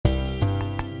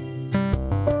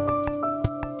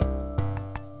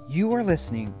You are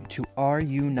listening to Are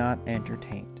You Not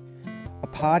Entertained? A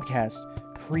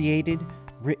podcast created,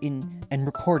 written, and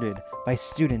recorded by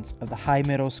students of the High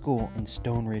Middle School in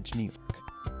Stone Ridge, New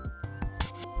York.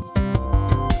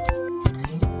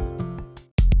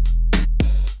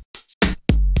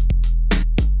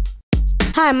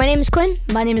 Hi, my name is Quinn.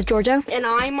 My name is Georgia. And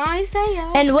I'm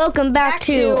Isaiah. And welcome back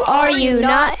to Are You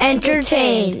Not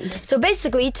Entertained? So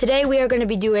basically, today we are going to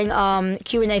be doing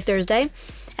Q&A Thursday.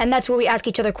 And that's where we ask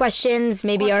each other questions.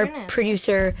 Maybe What's our your name?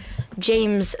 producer,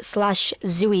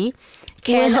 James/Zooey,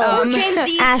 can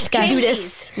ask us.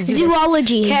 Zudis.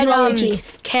 Zoology.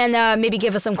 Can maybe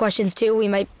give us some questions too. We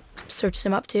might search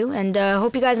them up too. And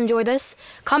hope you guys enjoy this.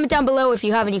 Comment down below if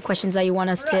you have any questions that you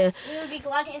want us to. We would be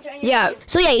glad to answer any Yeah.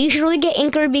 So yeah, you should really get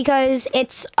Anchor because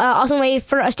it's an awesome way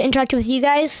for us to interact with you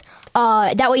guys.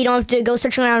 That way you don't have to go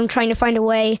searching around trying to find a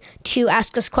way to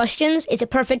ask us questions. It's a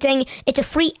perfect thing. It's a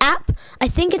free app. I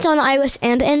think it's on iOS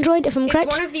and Android, if I'm correct.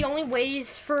 It's one of the only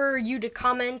ways for you to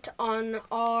comment on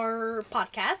our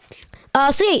podcast.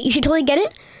 So yeah, you should totally get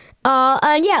it.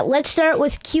 And yeah, let's start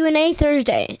with Q&A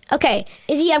Thursday. Okay,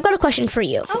 Izzy, I've got a question for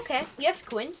you. Okay. Yes,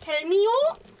 Quinn. Tell me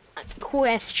your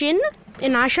question,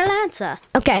 and I shall answer.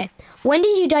 Okay, when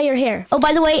did you dye your hair? Oh,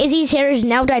 by the way, Izzy's hair is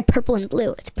now dyed purple and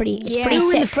blue. It's pretty Blue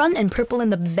sick. in the front and purple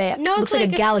in the back. No, Looks it's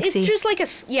like a galaxy. It's just like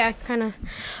yeah, kind of.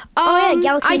 yeah,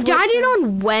 galaxy I is dyed what's it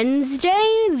on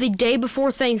Wednesday, the day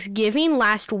before Thanksgiving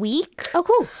last week. Oh,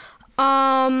 cool.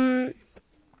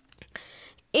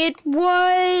 It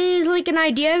was like an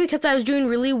idea because I was doing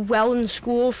really well in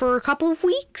school for a couple of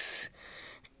weeks.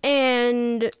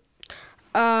 And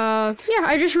yeah,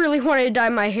 I just really wanted to dye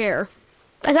my hair.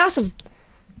 That's awesome.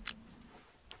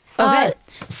 Okay.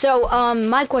 So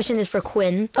my question is for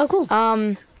Quinn. Oh, cool.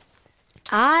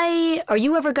 Are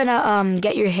you ever gonna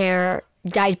get your hair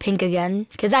dyed pink again?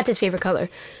 Because that's his favorite color.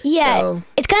 Yeah, So,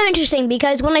 it's kind of interesting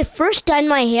because when I first dyed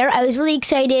my hair, I was really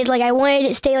excited. Like, I wanted it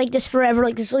to stay like this forever,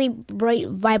 like this really bright,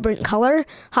 vibrant color.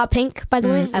 Hot pink, by the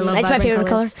way. I love That's my vibrant favorite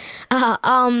colors.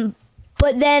 color.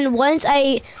 But then once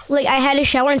I had a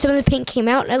shower and some of the pink came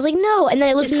out, and I was like, no. And then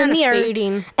I looked It's in the kind of mirror.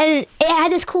 fading. And it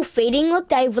had this cool fading look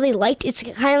that I really liked. It's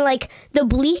kind of like the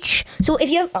bleach. So if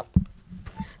you have...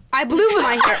 I bleached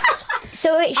my hair.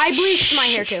 I bleached my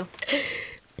hair too.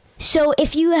 So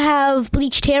if you have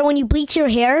bleached hair, when you bleach your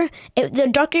hair, the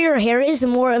darker your hair is, the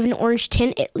more of an orange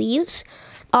tint it leaves.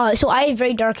 So I had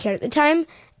very dark hair at the time,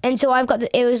 and so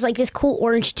it was like this cool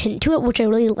orange tint to it, which I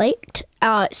really liked.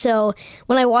 So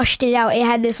when I washed it out, it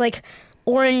had this like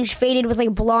orange faded with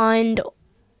like blonde,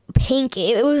 pink.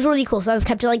 It was really cool, so I've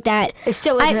kept it like that. it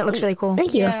still is, and it looks really cool.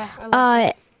 Thank you. Yeah, I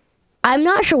love I'm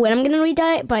not sure when I'm gonna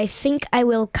re-dye it, but I think I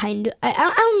will kind of. I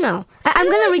don't know.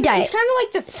 I'm gonna re-dye It's it. kind of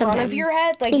like the front sometime. of your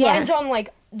head. Like Yeah. mine's on like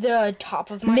the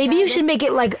top of my Maybe head. you should make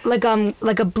it like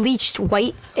a bleached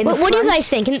white in the What do you front. guys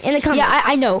think in the comments? Yeah,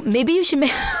 I know. Maybe you should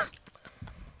make.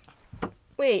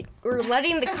 Wait, we're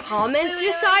letting the comments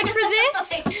decide for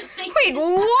this? Wait, Wait,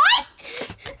 what?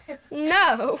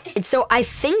 No. So I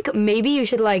think maybe you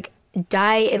should like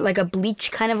dye it like a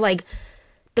bleach, kind of like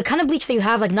the kind of bleach that you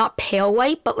have, like not pale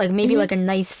white, but like maybe like a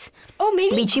nice, Oh,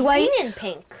 maybe Bleachy green white? and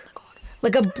pink.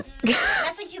 like a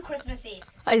That's like too Christmassy.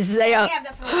 Isaiah. We have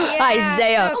that for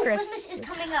Isaiah. Oh, Chris. Christmas is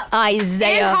coming up.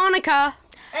 Isaiah. And Hanukkah.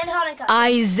 And Hanukkah.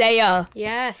 Isaiah.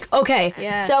 Yes. Okay,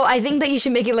 Yes. so I think that you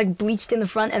should make it like bleached in the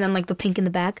front and then like the pink in the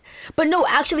back. But no,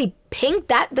 actually, the pink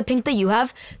that you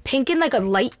have, pink in like a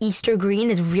light Easter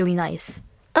green is really nice.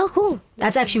 Oh, cool.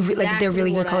 That's actually like they're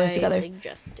really good colors together.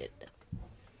 Suggested.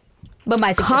 But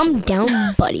my Calm suggestion-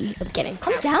 down, buddy. I'm kidding.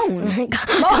 Calm down. Calm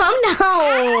down.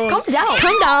 Calm down.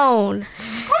 Calm down.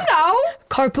 Hello.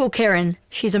 Carpool Karen,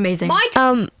 she's amazing. My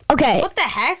Okay. what the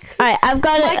heck? All right. I've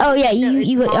got it. Oh yeah. You.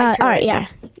 it's my All right. turn. Yeah.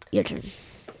 Your turn.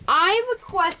 I have a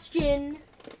question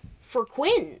for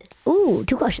Quinn. Ooh,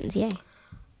 2 questions. Yay.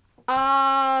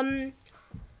 Are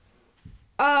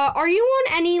you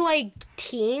on any like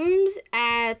teams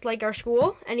at like our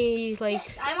school? Any like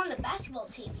Yes, I'm on the basketball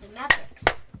team, the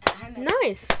Mavericks. At High Middle.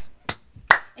 nice?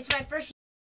 It's my first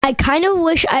I kind of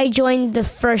wish I joined the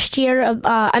first year of.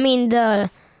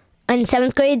 In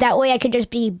 7th grade. That way I could just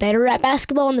be better at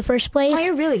basketball in the first place. Oh,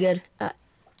 you're really good.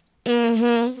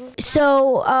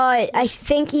 So I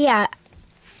think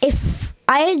if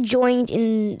I had joined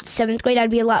in 7th grade, I'd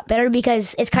be a lot better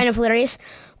because it's kind of hilarious.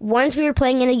 Once we were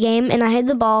playing in a game and I had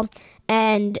the ball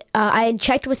and I had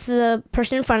checked with the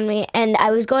person in front of me and I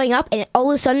was going up and all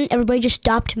of a sudden everybody just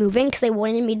stopped moving because they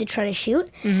wanted me to try to shoot.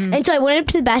 And so I went up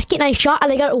to the basket and I shot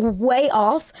and I got way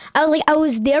off. I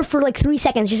was there for like 3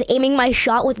 seconds just aiming my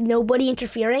shot with nobody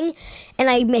interfering and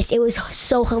I missed. It was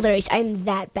so hilarious. I'm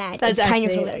that bad. That's it's kind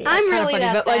of actually- hilarious. I'm kinda really funny,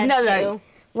 that but, like, bad no. too.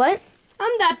 What?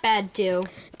 I'm that bad too.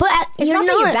 But It's you're not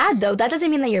not. that you're bad though. That doesn't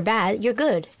mean that you're bad. You're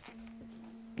good.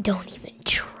 Don't even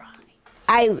try.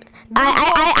 I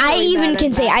really even bad can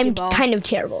at say I'm basketball. kind of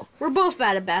terrible. We're both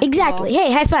bad at basketball. Exactly.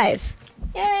 Hey, high five.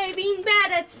 Yay, being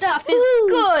bad at stuff is Woo.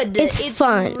 good. It's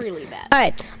fun. really bad. All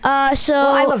right. So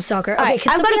Well, I love soccer. Okay, right,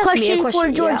 can I've got somebody a ask me question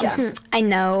for Georgia. Yeah. I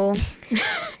know.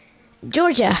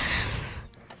 Georgia.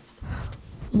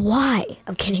 Why?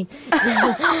 I'm kidding.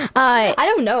 I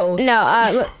don't know.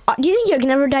 No. Do you think you can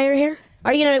ever dye your hair?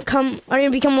 Are you gonna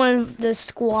become one of the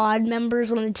squad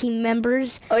members, one of the team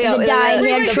members? Oh, yeah, And yeah, dye yeah,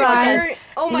 hair yeah, try? yeah.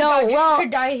 Oh my No, god, you well-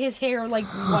 should dye his hair like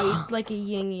white, like a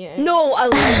yin yang. No, I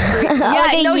like green.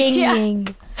 Like a no, yin yeah.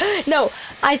 yang. No,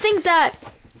 I think that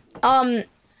I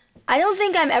don't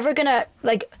think I'm ever gonna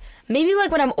like maybe like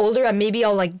when I'm older maybe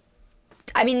I'll like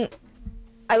I mean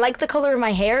I like the color of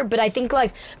my hair, but I think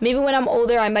like maybe when I'm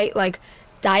older I might like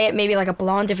dye it maybe like a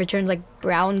blonde if it turns like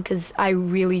brown because I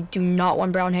really do not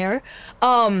want brown hair.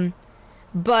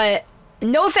 But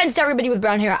no offense to everybody with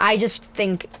brown hair, I just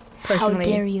think How personally.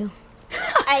 dare you?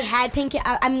 I had pink.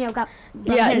 I mean, I've got.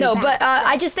 Yeah, no, but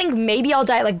I just think maybe I'll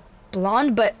dye it like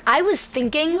blonde. But I was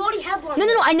thinking. You already have blonde.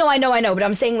 No, I know. But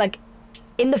I'm saying like,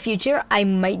 in the future, I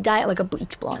might dye it like a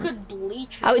bleach blonde. Could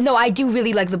bleach. No, I do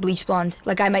really like the bleach blonde.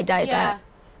 Like I might dye it Yeah. that,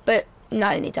 but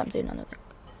not anytime soon. I don't think.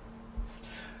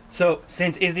 So,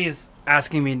 since Izzy's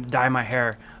asking me to dye my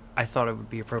hair, I thought it would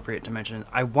be appropriate to mention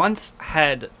I once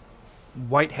had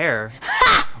white hair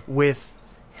with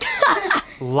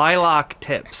lilac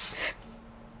tips.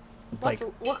 Like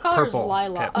what color is purple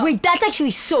lilac? tips. Wait, that's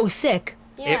actually so sick.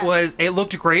 Yeah. It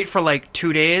looked great for like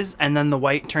 2 days, and then the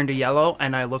white turned to yellow,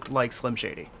 and I looked like Slim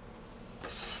Shady.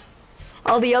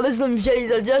 All the other Slim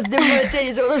Shadys are just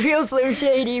imitating the real Slim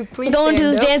Shady. Please Going to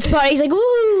stand those up. dance parties, like,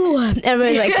 woo!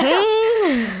 Everybody's like,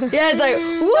 hmm. Yeah, it's like,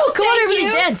 woo, come on, thank everybody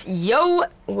you. dance. Yo,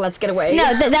 let's get away.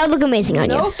 No, that would look amazing on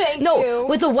No, you. thank No, you.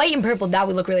 with the white and purple, that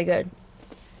would look really good.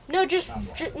 No, just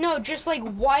like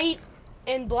white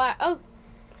and black. Oh,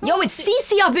 Yo, it's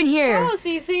Cece up in here. hello,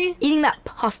 Cece. Eating that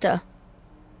pasta.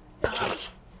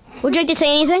 Would you like to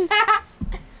say anything?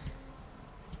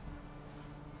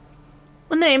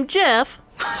 My name Jeff.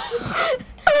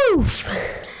 Oof!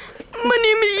 My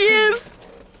name is Jeff.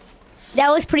 That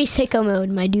was pretty sicko mode,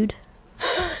 my dude.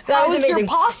 That was was your amazing.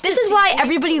 pasta, This is why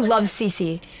everybody loves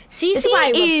Cece. Cece is why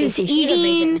I love is Cece. She's eating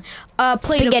amazing. a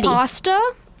plate Spaghetti. of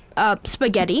pasta,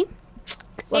 spaghetti.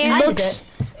 What And kind is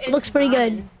it? Looks pretty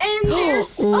good. And there's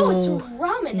it's Ooh,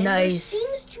 ramen. And nice. there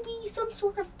seems to be some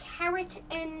sort of carrot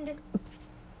and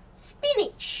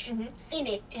spinach in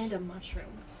it. And a mushroom.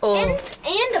 Oh,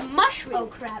 And a mushroom. Oh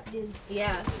crap, dude.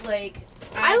 Yeah, like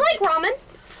I like ramen.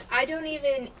 I don't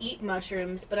even eat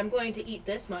mushrooms, but I'm going to eat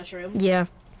this mushroom. yeah.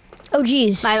 Oh,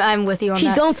 geez. I'm with you on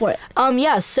She's that. going for it.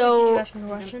 Yeah, so, I'm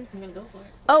gonna go for it.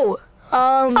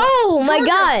 Oh, my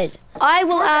God. I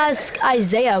will ask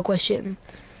Isaiah a question.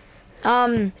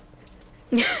 What's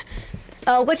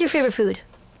your favorite food?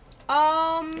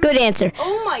 Good answer.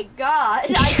 Oh my god.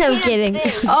 I I'm can't kidding.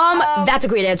 think. That's a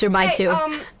great answer, mine Okay, too.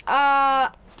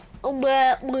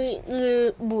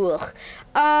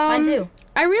 Mine too.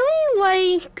 I really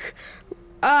like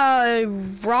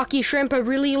Rocky Shrimp. I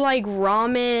really like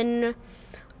ramen.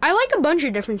 I like a bunch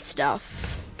of different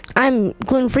stuff. I'm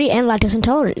gluten-free and lactose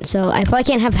intolerant, so I probably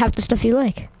can't have half the stuff you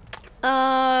like.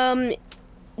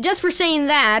 Just for saying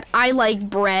that, I like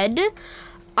bread.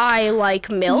 I like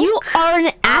milk. You are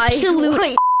an absolute... I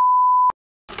like,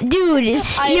 Dude,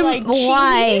 it's I like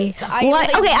why? cheese. I Why?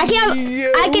 like Okay, I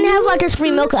can have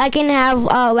lactose-free milk. I can have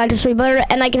lactose-free butter,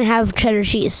 and I can have cheddar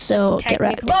cheese. So get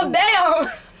right.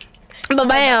 Bam!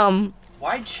 Bam.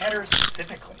 Why cheddar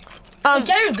specifically?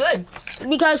 Cheddar's good.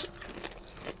 Because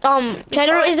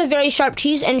cheddar is a very sharp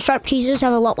cheese, and sharp cheeses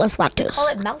have a lot less lactose. Call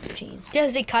it mouse cheese.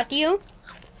 Does it cut you?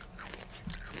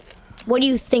 What do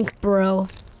you think, bro?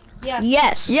 Yes.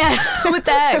 Yes. Yeah, what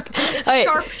the heck? It's All right.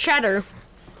 sharp cheddar.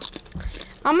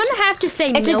 I'm gonna have to say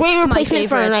It's a milk's great my replacement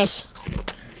for a favorite. nice.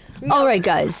 All right,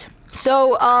 guys.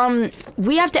 So,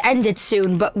 we have to end it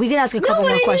soon, but we can ask a couple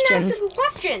more questions.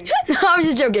 Question. No, I'm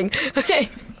just joking. Okay.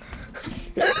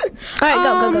 All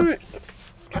right,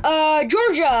 go.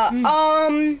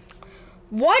 Georgia.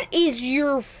 What is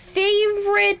your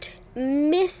favorite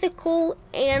mythical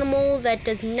animal that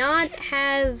does not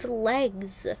have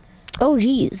legs Oh,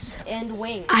 geez. and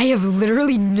wings? I have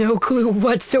literally no clue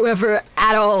whatsoever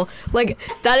at all. Like,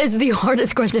 that is the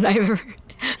hardest question I've ever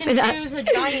been asked. Choose a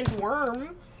giant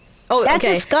worm. Oh, That's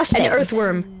okay. disgusting. An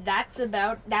earthworm. That's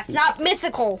not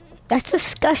mythical. That's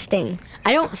disgusting.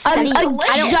 I don't study. I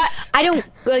don't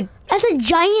like That's a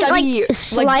giant, study like,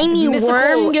 slimy mythical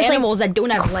worm, just like, animals that don't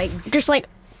have legs. just like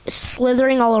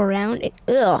slithering all around.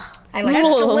 Ugh. I like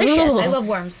That's it. delicious. I love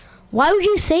worms Why would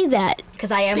you say that?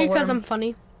 because I am a Because worm. I'm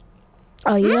funny.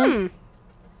 Oh, yeah?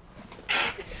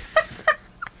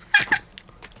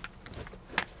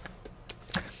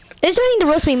 It's starting to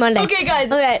roast me Monday. Okay,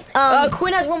 guys. Okay.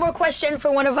 Quinn has one more question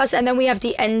for one of us, and then we have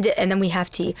to end it, and then we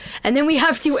have tea, and then we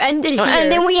have to end it here.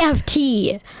 and then we have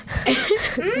tea.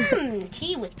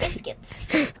 Tea with biscuits.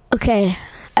 Okay,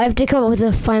 I have to come up with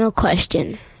a final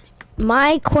question.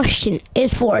 My question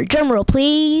is for drumroll,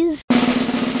 please.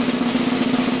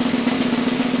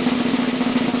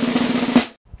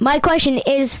 My question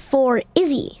is for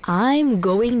Izzy. I'm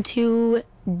going to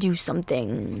do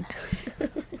something.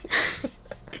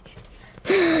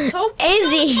 Hope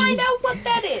Izzy. find out what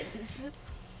that is.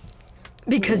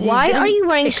 Because Why didn't are you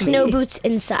wearing pick snow me. boots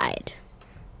inside?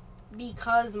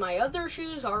 Because my other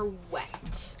shoes are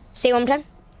wet. Say it one more time.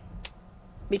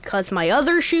 Because my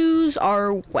other shoes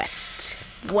are wet.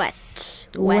 Wet.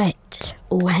 Wet.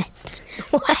 Wet.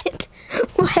 Wet.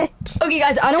 Wet. Okay,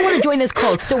 guys, I don't want to join this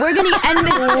cult, so we're gonna end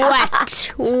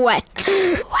this. Wet.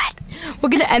 We're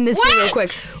gonna end this here real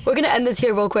quick. We're gonna end this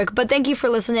here real quick. But thank you for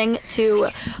listening to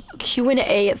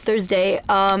Q&A Thursday.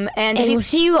 And if And you we'll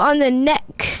see you on the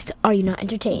next Are You Not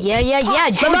Entertained? yeah.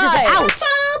 Jones is Bye-bye. out.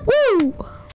 Woo!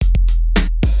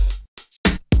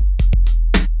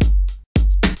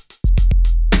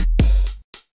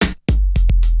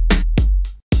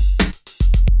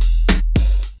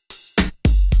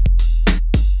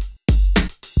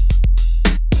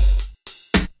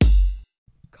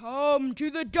 Come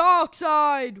to the dark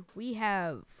side. We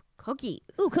have cookies.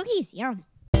 Ooh, cookies. Yum.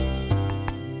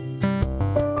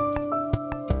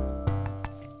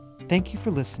 Thank you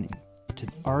for listening to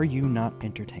Are You Not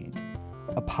Entertained?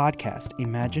 A podcast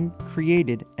imagined,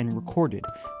 created, and recorded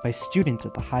by students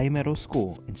at the High Meadow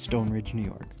School in Stone Ridge, New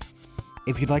York.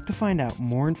 If you'd like to find out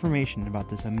more information about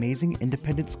this amazing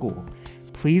independent school,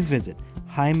 please visit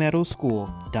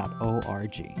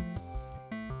highmeadowschool.org.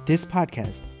 This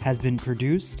podcast has been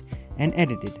produced and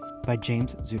edited by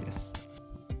James Zudis.